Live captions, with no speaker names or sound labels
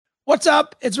What's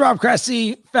up? It's Rob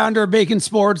Cressy, founder of Bacon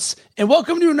Sports, and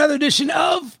welcome to another edition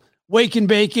of Wake and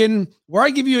Bacon, where I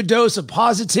give you a dose of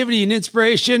positivity and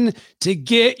inspiration to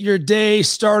get your day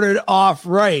started off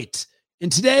right.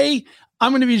 And today,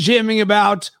 I'm going to be jamming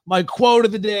about my quote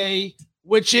of the day,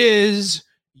 which is,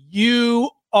 "You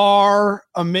are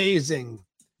amazing."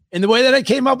 And the way that I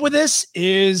came up with this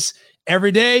is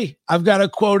every day I've got a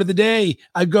quote of the day.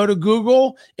 I go to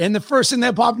Google, and the first thing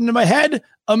that popped into my head,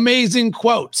 amazing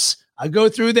quotes. I go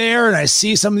through there and I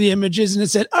see some of the images and it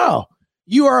said, "Oh,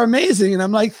 you are amazing." And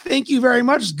I'm like, "Thank you very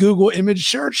much, Google image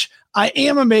search. I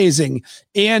am amazing."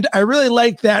 And I really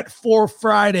like that for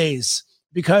Fridays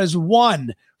because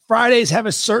one, Fridays have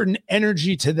a certain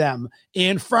energy to them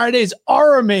and Fridays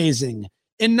are amazing.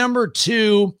 And number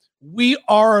two, we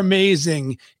are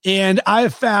amazing. And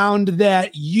I've found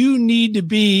that you need to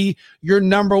be your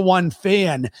number one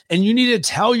fan and you need to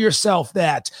tell yourself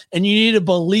that and you need to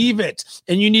believe it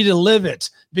and you need to live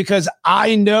it because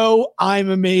I know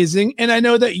I'm amazing and I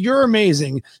know that you're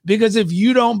amazing because if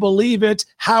you don't believe it,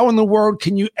 how in the world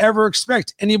can you ever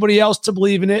expect anybody else to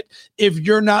believe in it if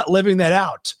you're not living that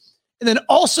out? And then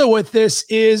also with this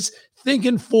is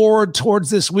thinking forward towards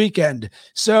this weekend.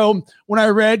 So when I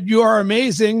read "You are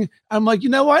amazing," I'm like, you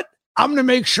know what? I'm going to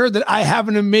make sure that I have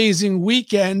an amazing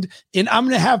weekend and I'm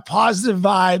going to have positive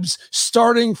vibes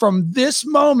starting from this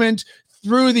moment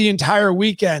through the entire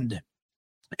weekend.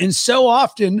 And so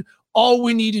often, all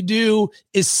we need to do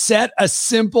is set a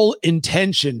simple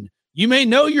intention. You may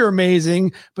know you're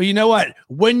amazing, but you know what?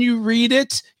 When you read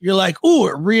it, you're like, "Ooh,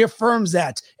 it reaffirms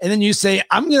that." And then you say,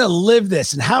 "I'm going to live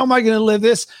this." And how am I going to live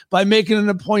this? By making it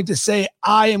a point to say,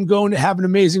 I am going to have an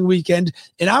amazing weekend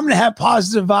and I'm going to have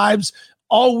positive vibes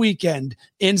all weekend.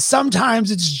 And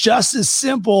sometimes it's just as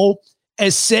simple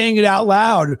as saying it out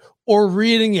loud or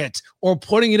reading it or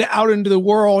putting it out into the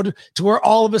world to where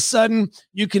all of a sudden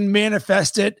you can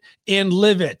manifest it and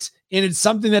live it. And it's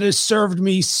something that has served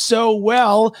me so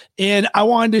well. And I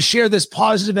wanted to share this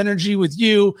positive energy with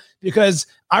you because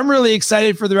I'm really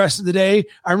excited for the rest of the day.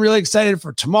 I'm really excited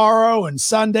for tomorrow and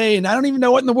Sunday. And I don't even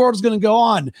know what in the world is going to go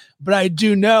on, but I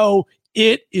do know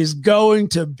it is going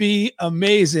to be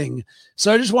amazing.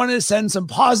 So I just wanted to send some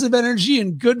positive energy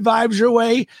and good vibes your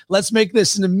way. Let's make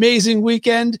this an amazing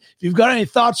weekend. If you've got any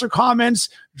thoughts or comments,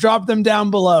 drop them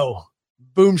down below.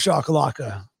 Boom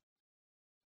shakalaka.